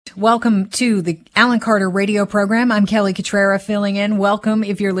Welcome to the Alan Carter radio program. I'm Kelly Cutrera filling in. Welcome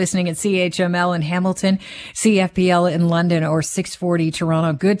if you're listening at CHML in Hamilton, CFPL in London, or 640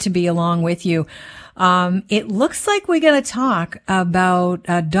 Toronto. Good to be along with you. It looks like we're going to talk about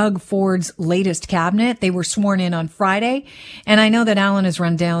Doug Ford's latest cabinet. They were sworn in on Friday, and I know that Alan has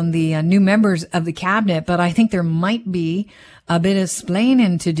run down the new members of the cabinet, but I think there might be a bit of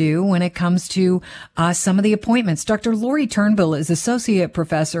splaining to do when it comes to some of the appointments. Dr. Laurie Turnbull is Associate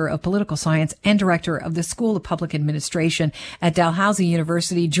Professor of Political Science and Director of the School of Public Administration at Dalhousie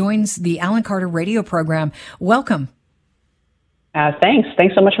University, joins the Alan Carter radio program. Welcome. Thanks.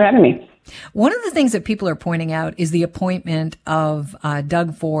 Thanks so much for having me. One of the things that people are pointing out is the appointment of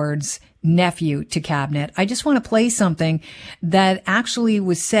Doug Ford's nephew to cabinet. I just want to play something that actually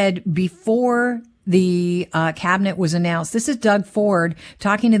was said before the cabinet was announced. This is Doug Ford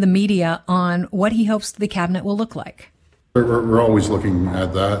talking to the media on what he hopes the cabinet will look like. We're always looking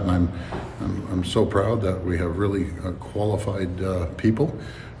at that, and I'm so proud that we have really qualified people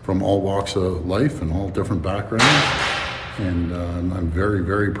from all walks of life and all different backgrounds. And I'm very,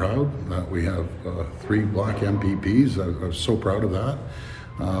 very proud that we have 3 black MPPs. I'm so proud of that.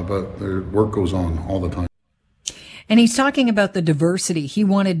 But the work goes on all the time. And he's talking about the diversity. He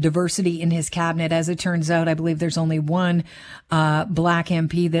wanted diversity in his cabinet. As it turns out, I believe there's only one black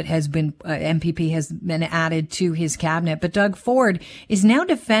MP that has been MPP has been added to his cabinet. But Doug Ford is now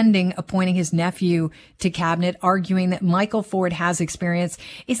defending appointing his nephew to cabinet, arguing that Michael Ford has experience.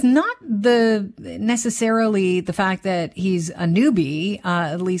 It's not necessarily the fact that he's a newbie,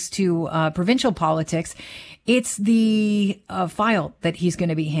 at least to provincial politics. It's the file that he's going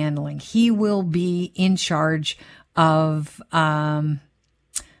to be handling. He will be in charge of, I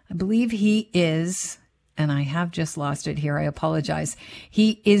believe he is, and I have just lost it here. I apologize.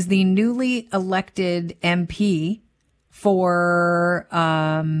 He is the newly elected MP for,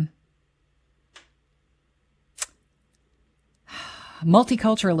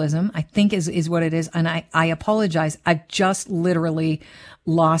 multiculturalism, I think is what it is. And I apologize. I've just literally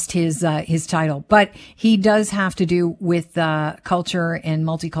lost his title, but he does have to do with, culture and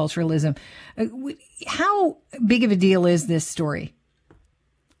multiculturalism. How big of a deal is this story?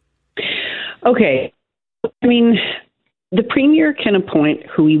 Okay. I mean, the premier can appoint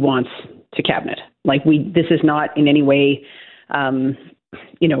who he wants to cabinet. This is not in any way, outside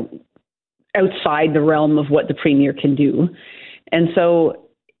the realm of what the premier can do. And so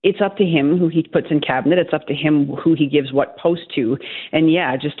it's up to him who he puts in cabinet. It's up to him who he gives what post to. And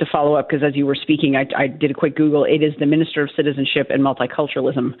yeah, just to follow up, because as you were speaking, I did a quick Google. It is the Minister of Citizenship and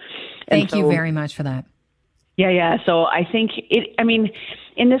Multiculturalism. Thank you very much for that. Yeah. So I think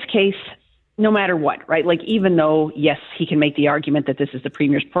in this case, no matter what, right? Even though, yes, he can make the argument that this is the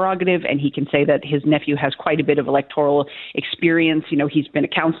premier's prerogative, and he can say that his nephew has quite a bit of electoral experience. He's been a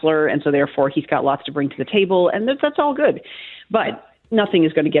councillor, and so therefore he's got lots to bring to the table, and that's all good. But nothing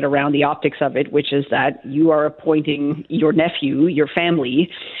is going to get around the optics of it, which is that you are appointing your nephew, your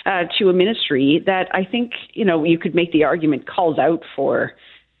family, to a ministry that I think, you could make the argument calls out for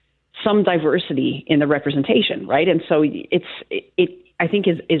some diversity in the representation, right? And so it I think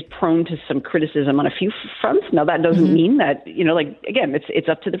is prone to some criticism on a few fronts. Now, that doesn't mean that, again, it's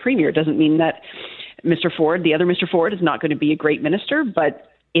up to the premier. It doesn't mean that the other Mr. Ford, is not going to be a great minister,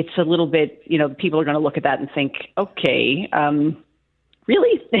 but it's a little bit, people are going to look at that and think, okay,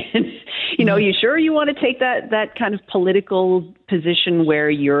 really? You sure you want to take that kind of political position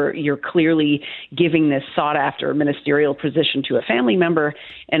where you're clearly giving this sought after ministerial position to a family member,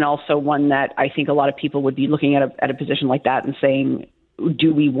 and also one that I think a lot of people would be looking at a position like that and saying,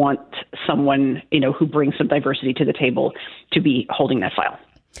 do we want someone, who brings some diversity to the table to be holding that file?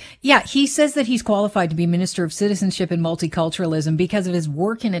 Yeah, he says that he's qualified to be Minister of Citizenship and Multiculturalism because of his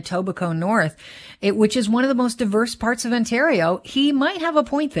work in Etobicoke North, which is one of the most diverse parts of Ontario. He might have a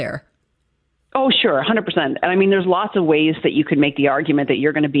point there. Oh, sure, 100%. And there's lots of ways that you could make the argument that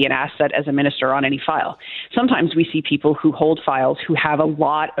you're going to be an asset as a minister on any file. Sometimes we see people who hold files who have a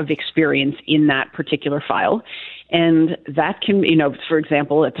lot of experience in that particular file. And that can, for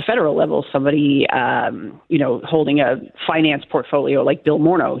example, at the federal level, somebody, holding a finance portfolio like Bill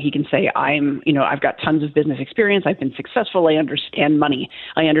Morneau, he can say, I've got tons of business experience. I've been successful. I understand money.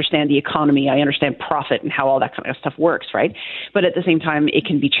 I understand the economy. I understand profit and how all that kind of stuff works, right? But at the same time, it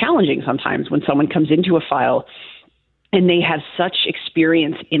can be challenging sometimes when someone comes into a file and they have such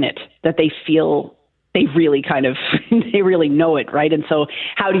experience in it that they feel they really they really know it, right? And so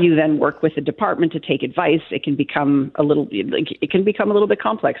how do you then work with the department to take advice? It can become a little bit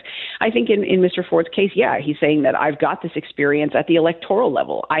complex. I think in Mr. Ford's case, yeah, he's saying that I've got this experience at the electoral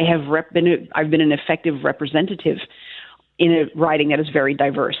level. I've been an effective representative in a riding that is very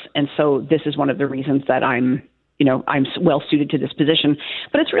diverse. And so this is one of the reasons that I'm well suited to this position.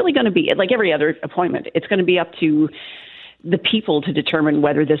 But it's really going to be, like every other appointment, it's going to be up to the people to determine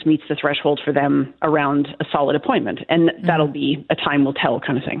whether this meets the threshold for them around a solid appointment. And that'll be a time will tell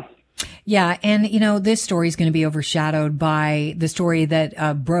kind of thing. Yeah. And, this story is going to be overshadowed by the story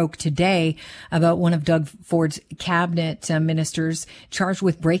that broke today about one of Doug Ford's cabinet ministers charged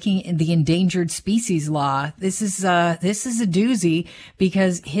with breaking the endangered species law. This is a doozy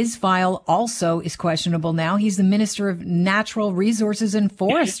because his file also is questionable now. He's the Minister of Natural Resources and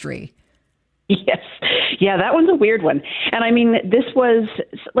Forestry. Yes. Yeah, that one's a weird one. And I mean, this was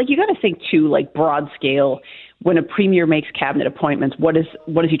like, you got to think too, like broad scale. When a premier makes cabinet appointments, what is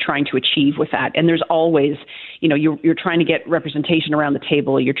he trying to achieve with that? And there's always, you're trying to get representation around the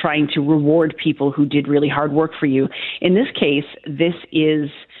table. You're trying to reward people who did really hard work for you. In this case, this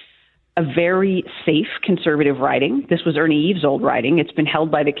is a very safe conservative riding. This was Ernie Eves' old riding. It's been held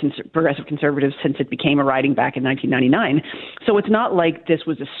by the Progressive Conservatives since it became a riding back in 1999. So it's not like this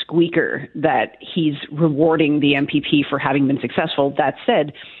was a squeaker that he's rewarding the MPP for having been successful. That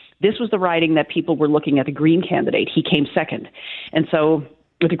said, this was the riding that people were looking at the Green candidate. He came second. And so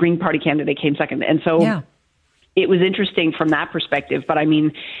the Green Party candidate came second. And so It was interesting from that perspective. But I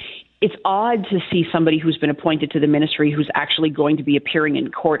mean, it's odd to see somebody who's been appointed to the ministry who's actually going to be appearing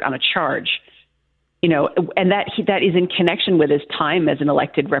in court on a charge, and that is in connection with his time as an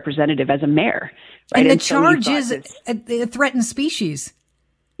elected representative, as a mayor. Right? And the charge is a threatened species.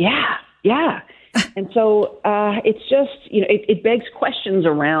 Yeah. Yeah. And so it's just, it begs questions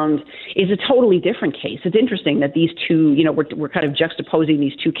around, is a totally different case. It's interesting that these two, we're kind of juxtaposing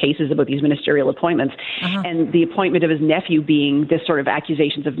these two cases about these ministerial appointments, and the appointment of his nephew being this sort of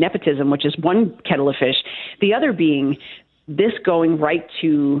accusations of nepotism, which is one kettle of fish, the other being this going right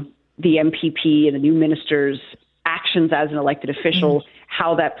to the MPP and the new minister's actions as an elected official,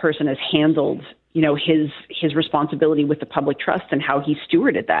 how that person has handled his responsibility with the public trust and how he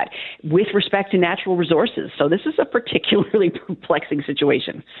stewarded that with respect to natural resources. So this is a particularly perplexing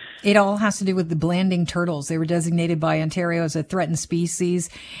situation. It all has to do with the Blanding turtles. They were designated by Ontario as a threatened species,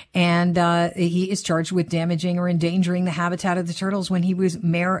 and he is charged with damaging or endangering the habitat of the turtles when he was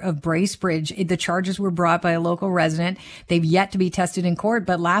mayor of Bracebridge. The charges were brought by a local resident. They've yet to be tested in court,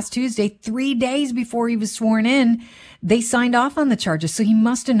 but last Tuesday, 3 days before he was sworn in, they signed off on the charges. So he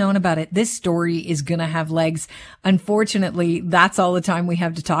must have known about it. This story is going to have legs. Unfortunately, that's all the time we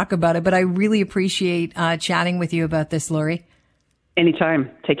have to talk about it. But I really appreciate chatting with you about this, Laurie. Anytime.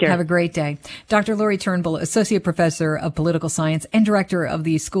 Take care. Have a great day. Dr. Laurie Turnbull, Associate Professor of Political Science and Director of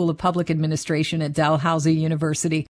the School of Public Administration at Dalhousie University.